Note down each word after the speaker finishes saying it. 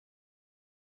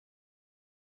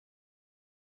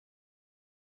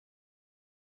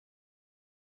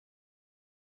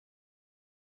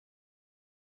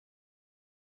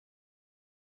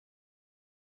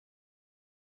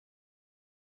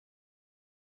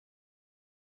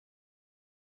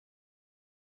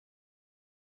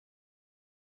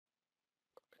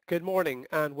Good morning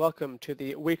and welcome to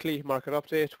the weekly market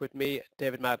update with me,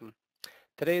 David Madden.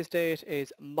 Today's date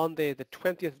is Monday the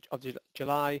 20th of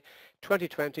July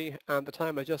 2020 and the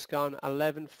time has just gone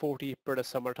 11:40 British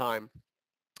Summer Time.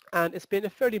 And it's been a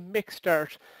fairly mixed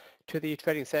start to the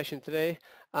trading session today.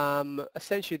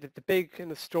 Essentially the big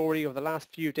kind of story of the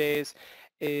last few days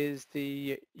is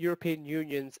the European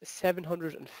Union's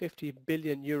 750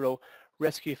 billion euro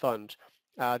rescue fund.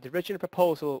 The original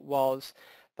proposal was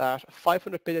that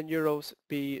 500 billion euros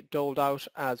be doled out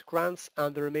as grants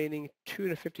and the remaining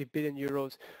 250 billion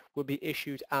euros will be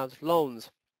issued as loans.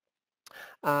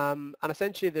 And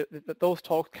essentially those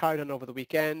talks carried on over the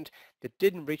weekend. They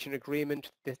didn't reach an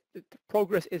agreement. The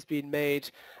progress is being made.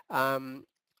 And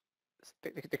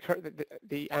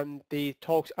the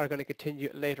talks are going to continue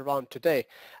later on today.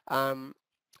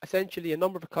 Essentially a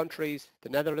number of countries, the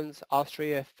Netherlands,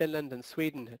 Austria, Finland and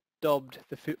Sweden, dubbed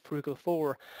the Frugal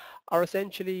Four, are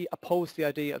essentially opposed to the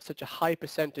idea of such a high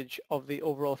percentage of the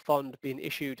overall fund being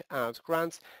issued as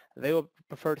grants. They would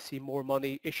prefer to see more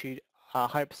money issued, a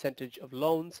higher percentage of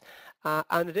loans,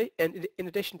 and in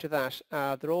addition to that,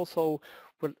 they also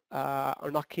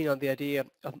are not keen on the idea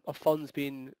of funds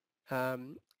being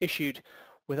issued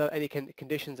without any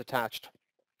conditions attached.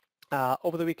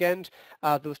 Over the weekend,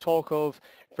 there was talk of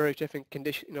very different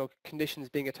conditions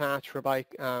being attached, whereby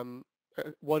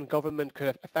one government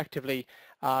could effectively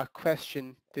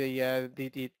question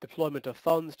the deployment of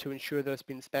funds to ensure that it's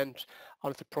been spent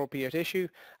on its appropriate issue.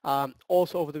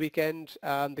 Also over the weekend,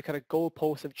 the kind of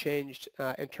goalposts have changed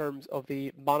in terms of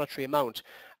the monetary amount.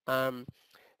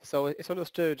 So it's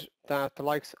understood that the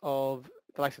likes of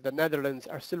the Netherlands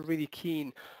are still really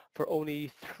keen for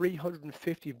only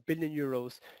 350 billion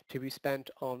euros to be spent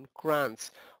on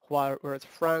grants, whereas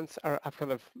France have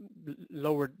kind of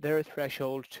lowered their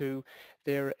threshold to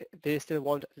they still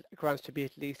want grants to be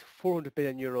at least 400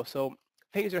 billion euros. So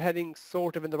things are heading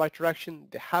sort of in the right direction.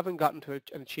 They haven't gotten to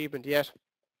an achievement yet,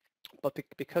 but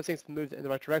because things have moved in the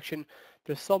right direction,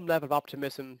 there's some level of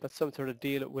optimism that some sort of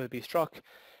deal will be struck.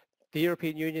 The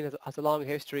European Union has a long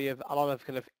history of a lot of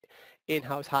kind of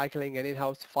in-house haggling and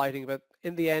in-house fighting, but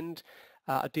in the end,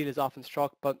 a deal is often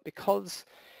struck. But because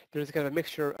there's kind of a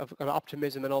mixture of kind of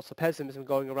optimism and also pessimism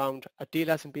going around, a deal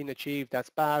hasn't been achieved, that's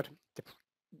bad.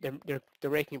 They're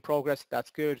making progress,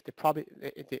 that's good.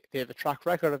 They have a track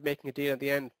record of making a deal at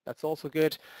the end, that's also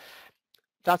good.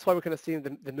 That's why we're kind of seeing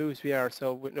the moves we are.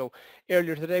 So,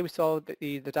 earlier today we saw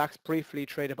the DAX briefly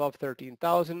trade above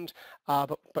 13,000,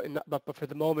 but for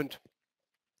the moment,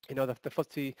 the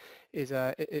FTSE is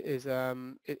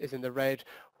in the red.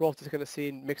 We're also going to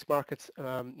see mixed markets,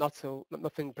 nothing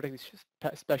particularly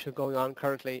special going on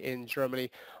currently in Germany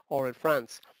or in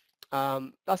France.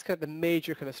 That's kind of the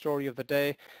major kind of story of the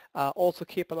day. Also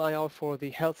keep an eye out for the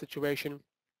health situation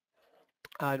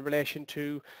in relation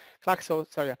to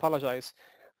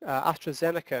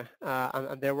AstraZeneca,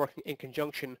 and they're working in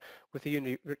conjunction with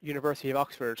the University of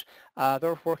Oxford.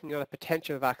 They're working on a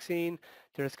potential vaccine.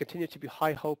 There's continued to be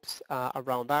high hopes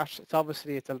around that.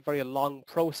 It's a very long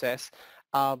process,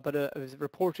 but it was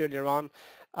reported earlier on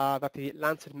that the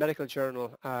Lancet Medical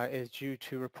Journal is due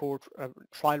to report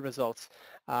trial results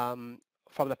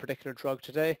from that particular drug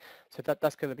today, so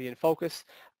that's going to be in focus.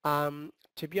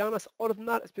 To be honest, other than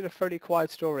that, it's been a fairly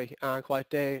quiet story, quiet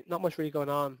day. Not much really going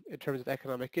on in terms of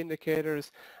economic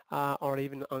indicators or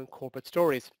even on corporate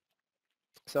stories.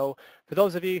 So for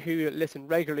those of you who listen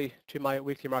regularly to my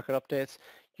weekly market updates,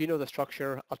 you know the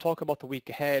structure. I'll talk about the week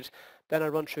ahead, then I'll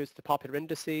run through the popular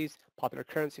indices, popular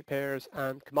currency pairs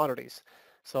and commodities.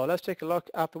 So let's take a look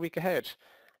at the week ahead.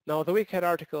 Now the week ahead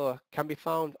article can be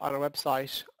found on our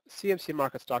website,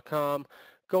 cmcmarkets.com.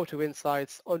 Go to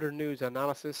Insights under News and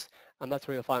Analysis, and that's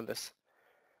where you'll find this.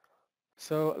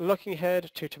 So looking ahead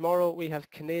to tomorrow, we have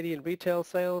Canadian retail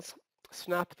sales.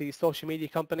 Snap, the social media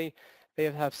company,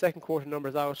 they have second quarter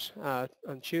numbers out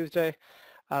on Tuesday.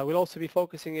 We'll also be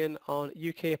focusing in on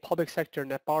UK public sector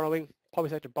net borrowing,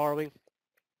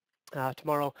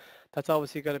 tomorrow. That's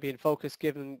obviously going to be in focus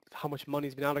given how much money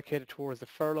has been allocated towards the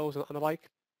furloughs and the like.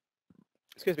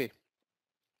 Excuse me.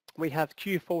 We have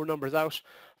Q4 numbers out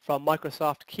from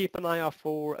Microsoft. Keep an eye out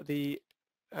for the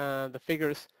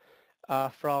figures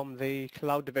from the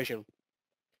cloud division.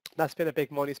 That's been a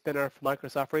big money spinner for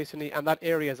Microsoft recently, and that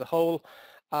area as a whole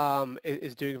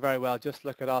is doing very well. Just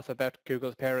look at Alphabet,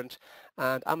 Google's parent,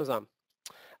 and Amazon.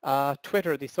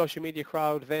 Twitter, the social media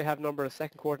crowd, they have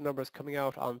second quarter numbers coming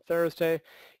out on Thursday.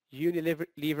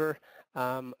 Unilever,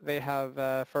 they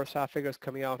have first half figures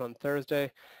coming out on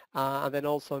Thursday. And then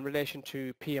also in relation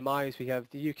to PMIs, we have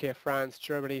the UK, France,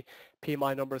 Germany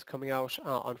PMI numbers coming out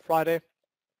on Friday.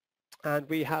 And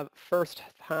we have first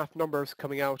half numbers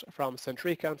coming out from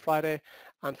Centrica on Friday.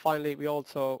 And finally, we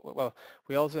also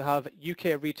have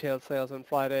UK retail sales on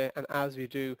Friday, and as we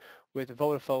do with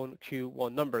Vodafone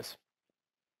Q1 numbers.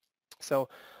 So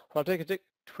what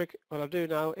I'll do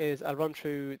now is I'll run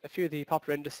through a few of the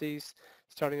popular indices,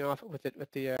 starting off with the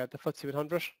FTSE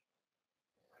 100.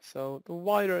 So the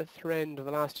wider trend of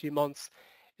the last few months,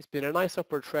 it's been a nice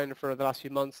upward trend for the last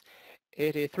few months.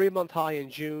 It a 3-month high in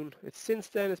June. Since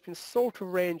then it's been sort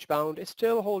of range bound. It's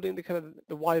still holding the kind of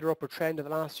the wider upward trend of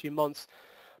the last few months.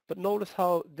 But notice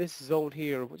how this zone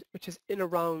here, which is in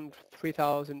around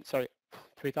 3,000,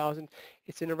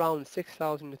 it's in around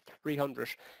 6,300.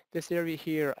 This area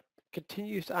here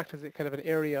continues to act as a kind of an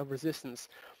area of resistance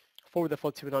for the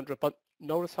FTSE 100, but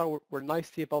notice how we're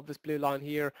nicely above this blue line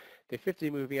here, the 50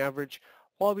 moving average.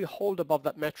 While we hold above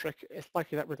that metric, it's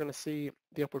likely that we're going to see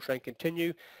the upward trend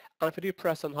continue. And if we do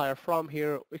press on higher from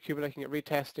here, we could be looking at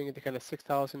retesting the kind of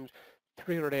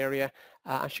 6,300 area.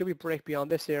 And should we break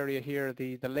beyond this area here,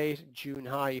 the late June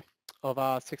high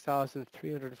of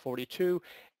 6,342,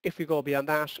 if we go beyond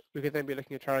that, we could then be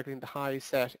looking at targeting the high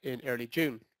set in early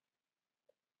June.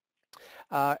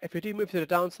 If we do move to the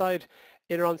downside,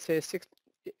 in around say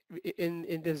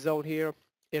in this zone here,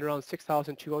 in around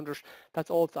 6,200, that's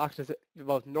also acted as,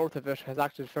 well, north of it has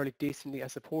acted fairly decently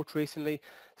as support recently.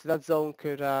 So that zone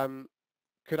could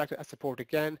act as support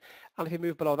again. And if you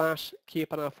move below that,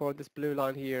 keep an eye for this blue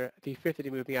line here, the 50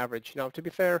 moving average. Now, to be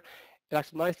fair, it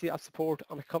acted nicely as support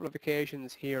on a couple of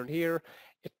occasions here and here.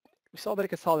 We saw a bit of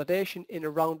consolidation in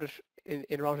around it in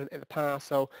the past,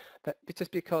 so that it's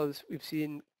just because we've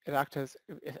seen it act as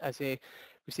we've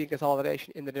seen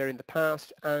consolidation in the area in the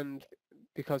past, and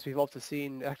because we've also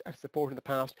seen support in the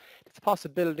past, it's a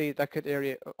possibility that could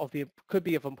be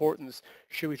of importance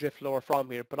should we drift lower from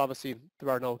here. But obviously there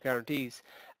are no guarantees.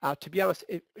 To be honest,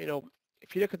 if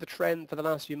you look at the trend for the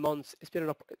last few months, it's in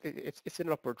an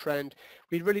upward trend.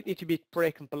 We really need to be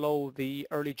breaking below the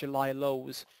early July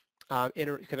lows.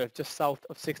 In kind of just south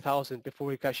of 6,000 before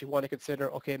we actually want to consider,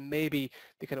 okay, maybe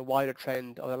the kind of wider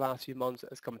trend of the last few months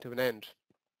has come to an end.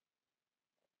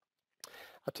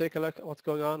 I'll take a look at what's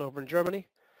going on over in Germany.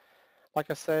 Like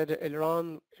I said earlier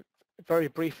on, very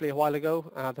briefly a while ago,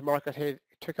 the market hit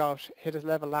its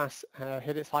level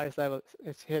hit its highest level.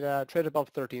 It's hit trade above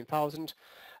 13,000.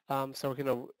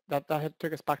 So that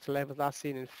took us back to levels last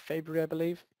seen in February, I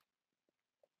believe.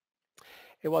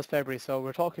 It was February, so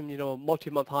we're talking,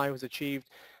 multi-month high was achieved.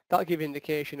 That'll give you an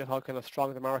indication of how kind of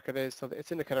strong the market is. So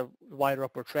it's in a kind of wider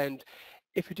upward trend.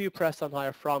 If we do press on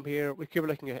higher from here, we could be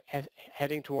looking at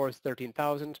heading towards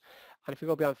 13,000. And if we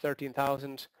go beyond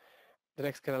 13,000, the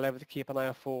next kind of level to keep an eye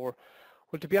out for,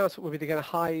 well, to be honest, will be the kind of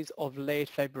highs of late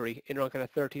February in around kind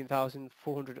of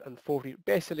 13,440.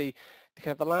 Basically, the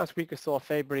kind of the last week or so of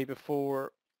February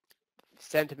before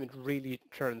sentiment really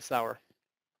turned sour.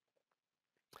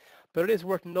 But it is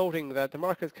worth noting that the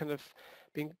market has kind of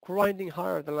been grinding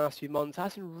higher the last few months,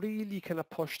 hasn't really kind of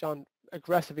pushed on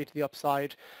aggressively to the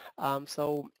upside.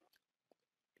 So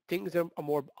things are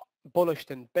more bullish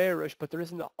than bearish, but there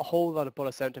isn't a whole lot of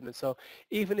bullish sentiment. So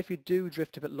even if you do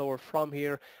drift a bit lower from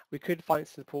here, we could find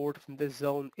support from this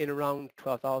zone in around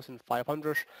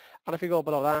 12,500. And if we go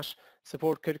below that,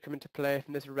 support could come into play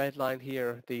from this red line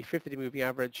here, the 50 moving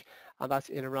average, and that's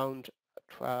in around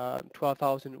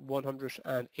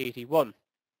 12,181.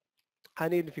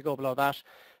 And even if you go below that,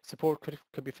 support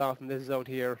could be found from this zone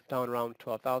here down around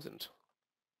 12,000.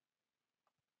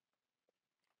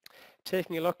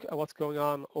 Taking a look at what's going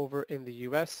on over in the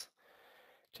US.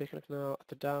 Taking a look now at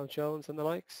the Dow Jones and the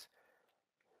likes.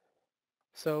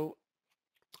 So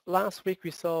last week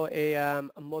we saw a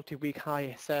multi-week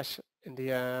high set in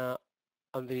the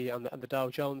on the Dow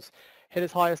Jones, hit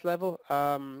its highest level.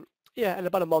 Yeah, in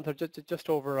about a month or just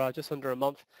under a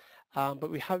month. But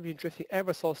we have been drifting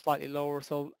ever so slightly lower,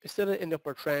 so it's still in the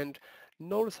upward trend.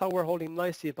 Notice how we're holding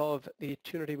nicely above the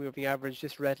 200 moving average,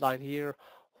 this red line here.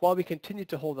 While we continue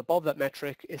to hold above that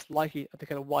metric, it's likely that the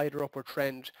kind of wider upward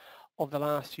trend of the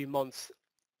last few months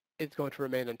is going to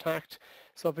remain intact.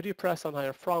 So if we do press on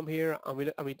higher from here and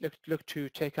we look to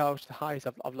take out the highs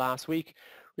of last week,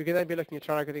 we can then be looking at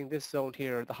targeting this zone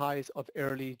here, the highs of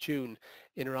early June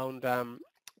in around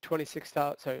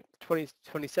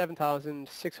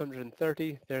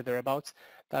 27,630, thereabouts,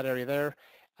 that area there.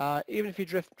 Even if you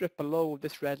drift below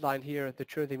this red line here, the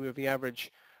 200 moving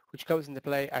average, which comes into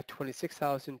play at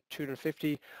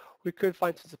 26,250, we could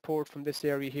find some support from this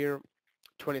area here,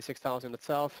 26,000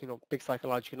 itself, big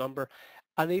psychological number.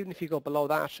 And even if you go below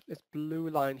that, this blue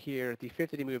line here, the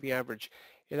 50 moving average,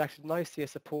 it acted nicely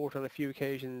as support on a few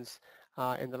occasions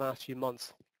in the last few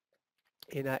months.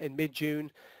 In mid-June,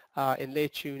 in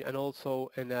late June and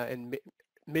also in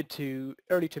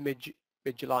early to mid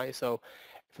July. So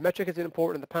if a metric has been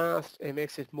important in the past, it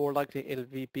makes it more likely it'll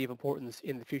be of importance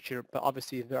in the future, but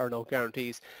obviously there are no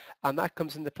guarantees. And that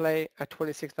comes into play at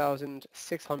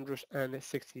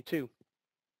 26,662.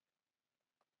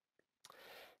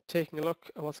 Taking a look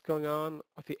at what's going on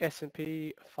with the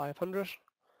S&P 500.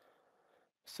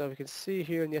 So we can see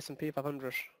here in the S&P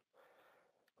 500,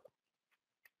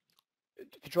 if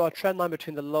you draw a trend line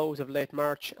between the lows of late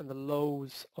March and the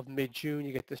lows of mid-June,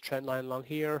 you get this trend line along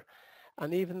here.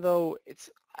 And even though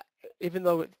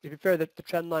to be fair, that the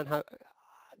trend line,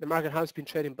 the market has been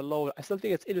trading below it, I still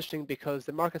think it's interesting because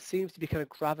the market seems to be kind of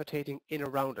gravitating in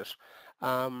around it.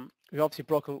 We've obviously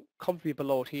broken comfortably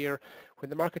below it here. When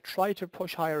the market tried to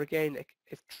push higher again, it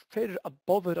traded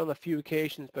above it on a few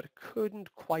occasions, but it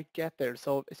couldn't quite get there.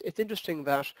 So it's interesting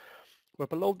that we're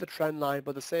below the trend line,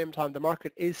 but at the same time, the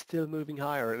market is still moving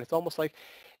higher. And it's almost like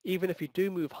even if you do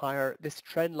move higher, this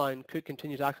trend line could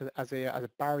continue to act as a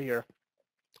barrier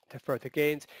to further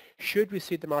gains. Should we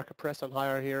see the market press on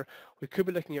higher here, we could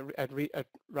be looking at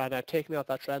taking out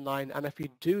that trend line. And if we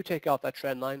do take out that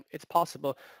trend line, it's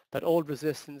possible that old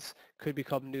resistance could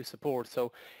become new support.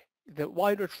 So the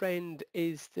wider trend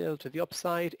is still to the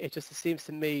upside. It just seems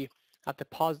to me that the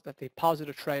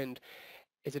positive trend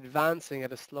is advancing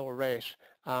at a slower rate.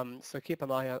 So keep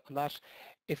an eye on that.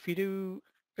 If you do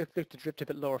look to drift a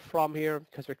bit lower from here,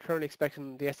 because we're currently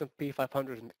expecting the S&P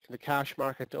 500 in the cash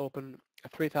market to open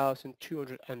at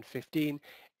 3,215.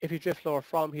 If you drift lower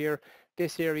from here,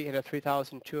 this area in at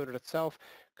 3,200 itself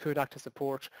could act as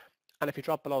support. And if you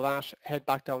drop below that, head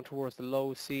back down towards the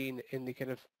low seen in the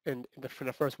from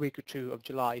the first week or two of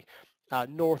July,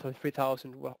 north of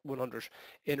 3,100,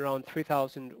 in around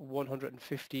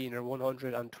 3,115 or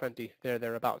 120,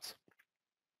 thereabouts.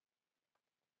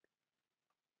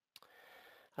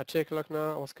 I'll take a look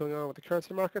now at what's going on with the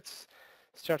currency markets,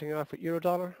 starting off with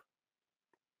euro-dollar.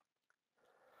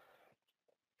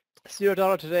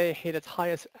 Euro-dollar today hit its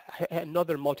highest,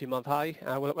 another multi-month high,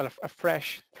 a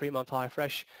fresh 3-month high,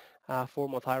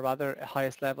 4-month high rather,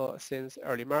 highest level since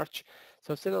early March.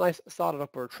 So it's still a nice solid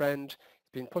upward trend.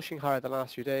 It's been pushing higher the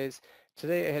last few days.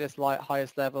 Today it hit its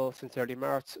highest level since early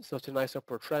March, so it's a nice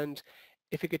upward trend.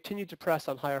 If we continue to press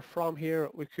on higher from here,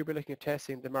 we could be looking at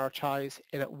testing the March highs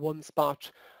in at one spot,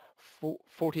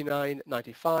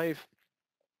 49.95.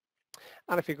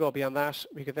 And if we go beyond that,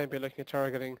 we could then be looking at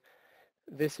targeting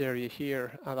this area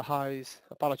here, the highs,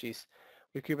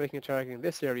 we could be looking at targeting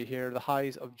this area here, the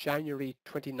highs of January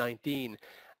 2019,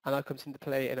 and that comes into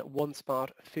play in at one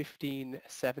spot,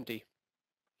 1570.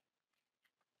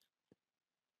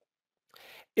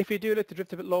 If you do look to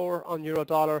drift a bit lower on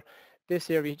euro-dollar, this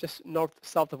area just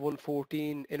south of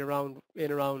 114 in around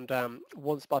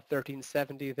one spot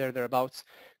 1370 thereabouts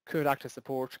could act as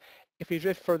support. If you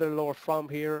drift further lower from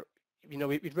here, we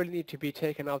really need to be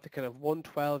taking out the kind of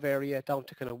 112 area down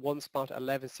to kind of one spot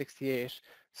 1168.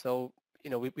 So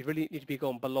we really need to be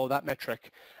going below that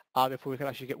metric before we can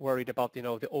actually get worried about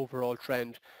the overall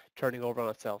trend turning over on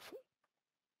itself.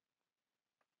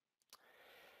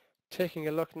 Taking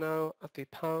a look now at the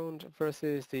pound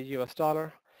versus the US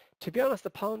dollar. To be honest, the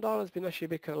pound dollar has been actually a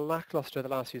bit kind of lackluster the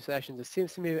last few sessions. It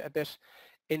seems to me a bit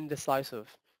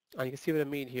indecisive, and you can see what I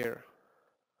mean here.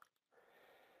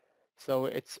 So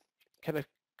it's kind of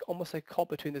almost like caught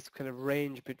between this kind of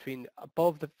range between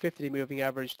above the 50 moving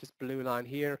average, this blue line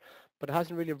here, but it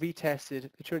hasn't really retested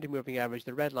the 200 moving average,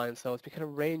 the red line. So it's been kind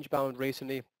of range bound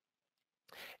recently.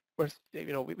 Where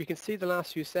we can see the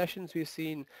last few sessions we've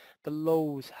seen the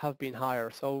lows have been higher.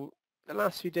 So the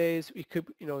last few days we could,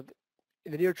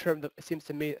 in the near term, it seems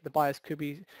to me the bias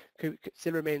could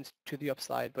still remains to the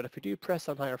upside. But if we do press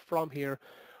on higher from here,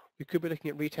 we could be looking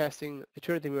at retesting the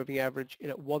 200 moving average in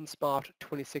at one spot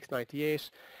 26.98,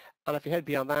 and if you head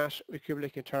beyond that, we could be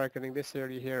looking at targeting this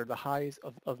area here, the highs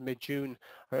of mid-June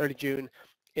or early June,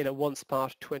 in at one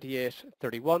spot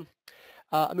 28.31.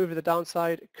 A move to the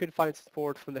downside could find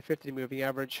support from the 50 moving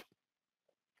average,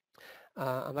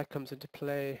 and that comes into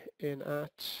play in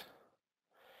at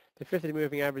the 50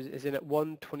 moving average is in at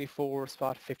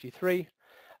 124.53,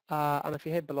 and if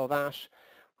you head below that,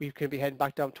 we can be heading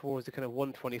back down towards the kind of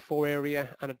 124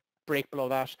 area, and a break below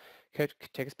that could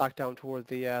take us back down towards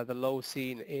the low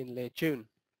seen in late June.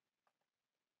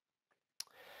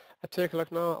 Let's take a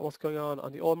look now at what's going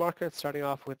on the oil market, starting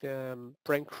off with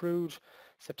Brent crude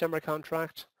September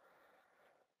contract.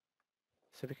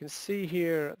 So we can see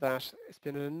here that it's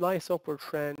been a nice upward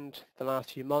trend the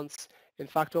last few months. In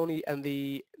fact, only in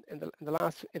the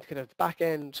kind of back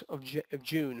end of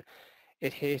June,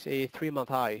 it hit a 3-month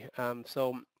high.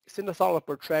 So it's in a solid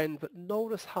upward trend, but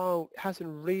notice how it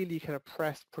hasn't really kind of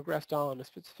progressed on. It's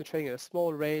been trading in a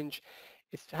small range.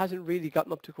 It hasn't really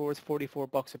gotten up towards 44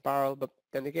 bucks a barrel, but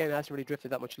then again, it hasn't really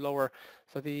drifted that much lower.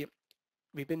 So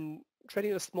we've been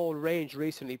trading in a small range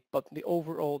recently, but the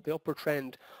upward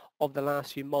trend of the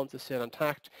last few months is still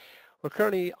intact. We're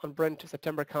currently on Brent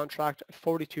September contract at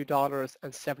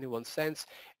 $42.71.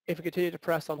 If we continue to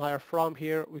press on higher from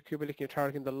here, we could be looking at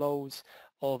targeting the lows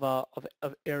of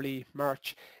early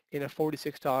March in at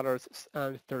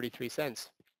 $46.33.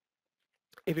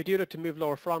 If we do look to move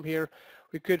lower from here,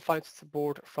 we could find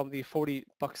support from the 40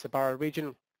 bucks a barrel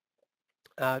region.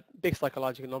 Big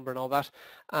psychological number and all that.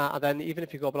 And then even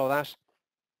if you go below that,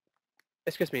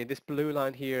 excuse me, this blue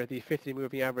line here, the 50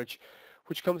 moving average,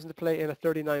 which comes into play in at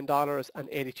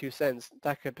 $39.82,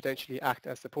 that could potentially act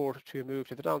as support to move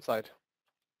to the downside.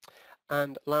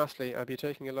 And lastly, I'll be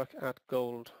taking a look at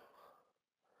gold.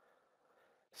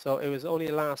 So it was only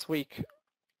last week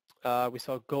we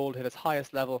saw gold hit its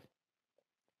highest level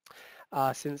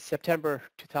since September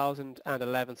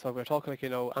 2011. So we're talking like,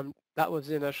 that was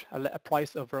in at a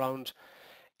price of around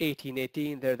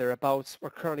 1818 thereabouts.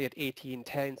 We're currently at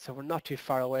 1810, so we're not too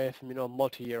far away from a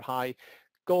multi-year high.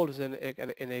 Gold is in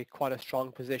a quite a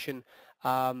strong position.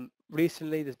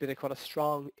 Recently, there's been quite a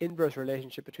strong inverse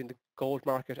relationship between the gold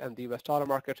market and the US dollar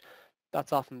market.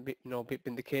 That's often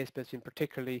been the case, but it's been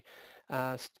particularly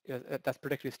that's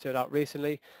particularly stood out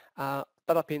recently.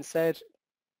 That being said,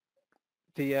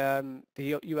 the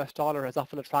US dollar has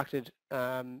often attracted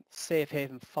safe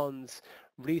haven funds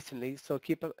recently, so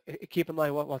keep in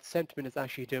mind what sentiment is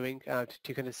actually doing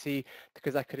to kind of see,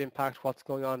 because that could impact what's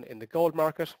going on in the gold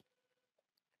market.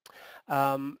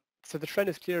 So the trend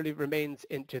is clearly remains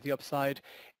into the upside.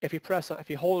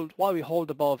 While we hold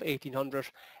above 1800,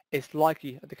 it's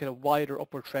likely that the kind of wider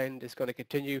upward trend is going to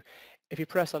continue. If you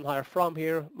press on higher from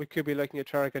here, we could be looking at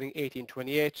targeting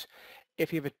 1828.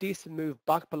 If you have a decent move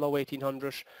back below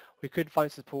 1800, we could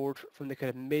find support from the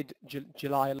kind of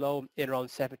mid-July low in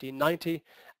around 1790,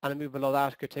 and a move below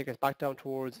that could take us back down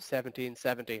towards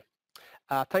 1770.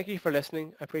 Thank you for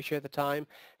listening. I appreciate the time.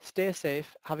 Stay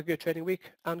safe, have a good trading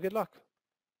week, and good luck.